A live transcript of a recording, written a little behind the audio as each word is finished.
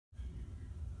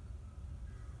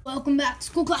Welcome back to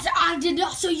school class. I did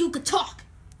that so you could talk.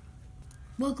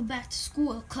 Welcome back to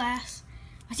school class.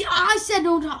 I said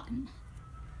no talking.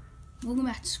 Welcome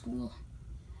back to school.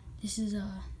 This is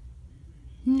a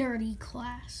nerdy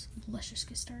class. Let's just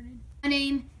get started. My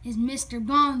name is Mr.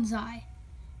 Bonsai,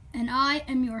 and I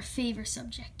am your favorite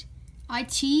subject. I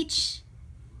teach.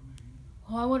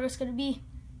 Oh, I wonder what it's gonna be.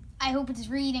 I hope it's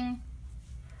reading.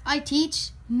 I teach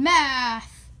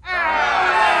math.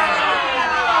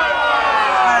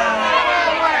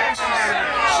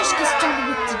 Let's just get started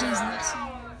with today's lesson.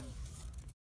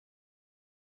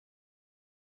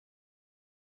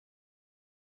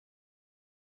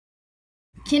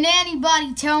 Can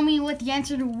anybody tell me what the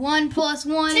answer to 1 +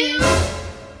 1 is?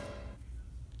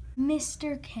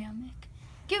 Mr. Kamek,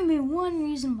 give me one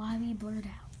reason why we blurt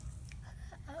out.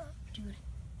 Dude,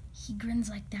 he grins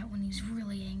like that when he's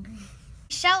really angry.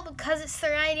 Shout because it's the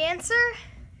right answer.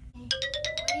 What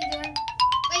are you doing?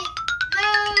 Wait,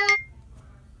 no!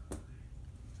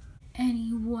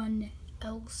 Anyone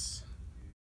else?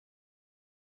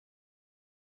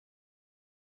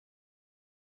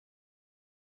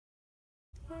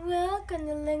 Welcome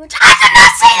to language. I did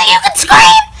not say that you could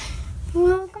scream!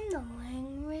 Welcome to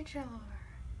language arts.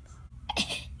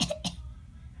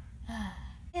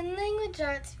 In language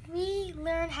arts, we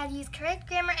learn how to use correct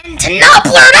grammar and to not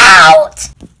blurt out!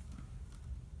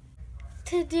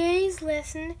 Today's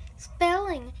lesson,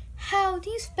 spelling. How do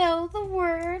you spell the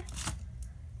word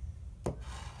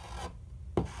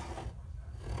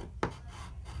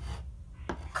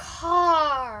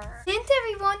car? Hint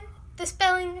everyone, the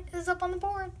spelling is up on the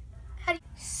board. How do you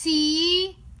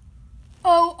C-O-R.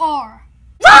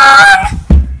 Wrong!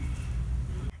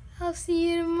 I'll see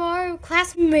you tomorrow,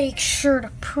 class. Make sure to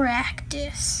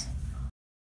practice.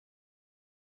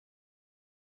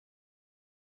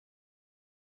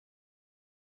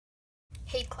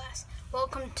 Hey class,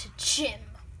 welcome to gym.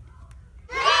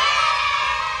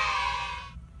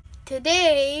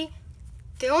 Today,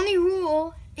 the only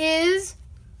rule is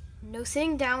no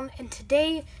sitting down, and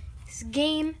today's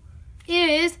game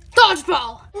is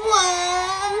dodgeball.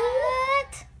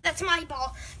 What? That's my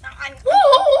ball. Now I'm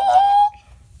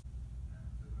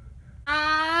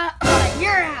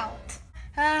you're out.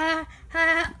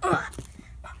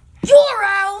 You're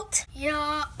out.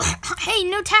 Yeah. Hey,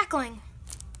 no tackling.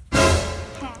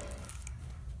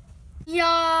 Yeah.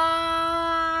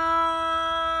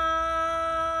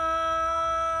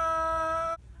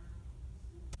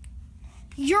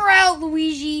 You're out,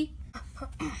 Luigi.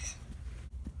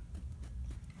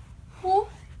 Oh,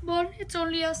 but it's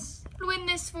only us. Win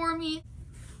this for me.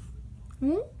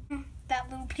 That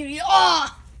little beauty.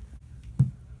 Oh!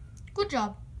 Good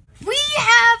job. We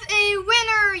have a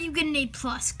winner. You get an A+.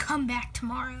 Come back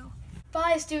tomorrow.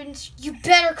 Bye, students. You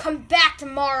better come back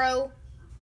tomorrow.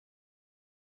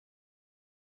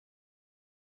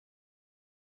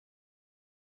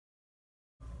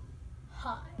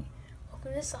 Hi.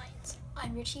 Welcome to science.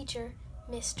 I'm your teacher,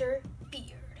 Mr.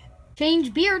 Beard.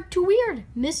 Change beard to weird.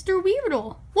 Mr.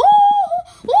 Weirdo.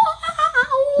 Whoa!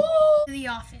 To the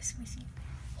office with you.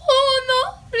 Oh,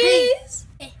 no, please.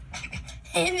 Hey,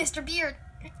 Mr. Beard.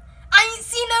 I ain't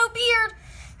see no beard.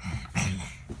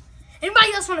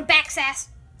 Anybody else want a back sass?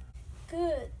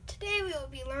 Good. Today we will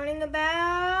be learning about...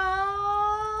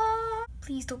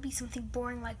 Please don't be something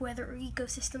boring like weather or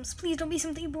ecosystems. Please don't be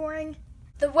something boring.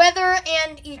 The weather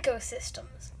and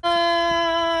ecosystems.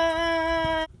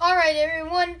 Alright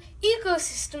everyone.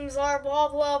 Ecosystems are blah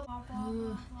blah blah blah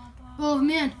blah blah. Oh,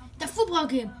 man, the football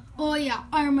game. Oh, yeah,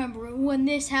 I remember when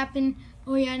this happened.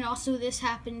 Oh, yeah, and also this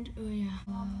happened. Oh, yeah.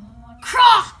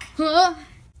 Croc! Huh?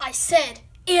 I said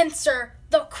answer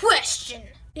the question.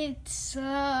 It's,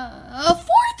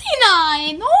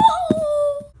 49.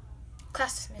 Oh!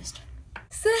 Class dismissed.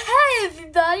 So hi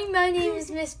everybody, my name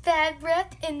is Miss Bad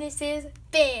Breath and this is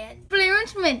Band. Play your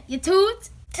instrument, you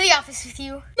toot. To the office with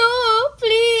you. No,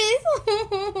 please.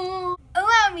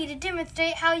 Allow me to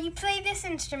demonstrate how you play this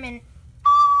instrument.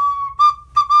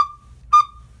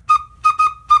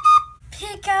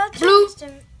 Pick out your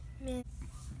instrument.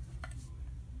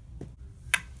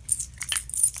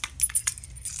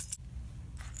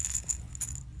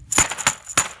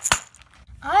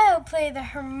 I'll play the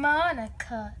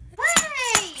harmonica.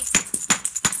 Hooray!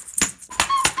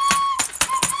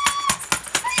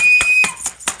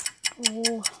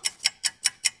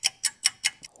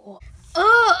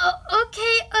 Oh.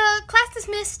 Okay, class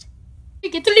dismissed.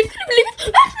 You get to leave, leave.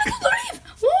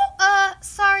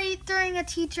 Sorry, during a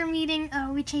teacher meeting,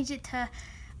 we changed it to,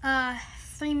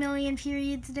 3 million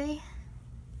periods a day.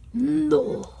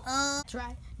 No. That's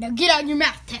right. Now get out your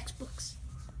math textbooks.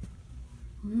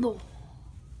 No.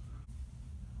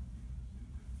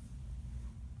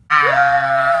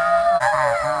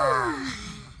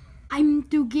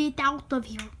 you get out of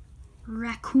here,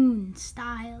 raccoon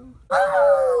style.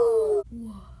 Whoa.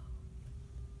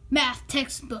 Math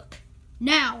textbook,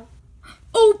 now,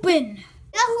 open.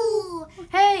 Yahoo!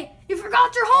 Hey, you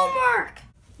forgot your homework.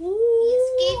 He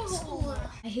escaped school.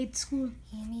 I hate school.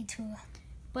 Yeah, me too.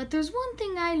 But there's one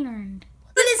thing I learned.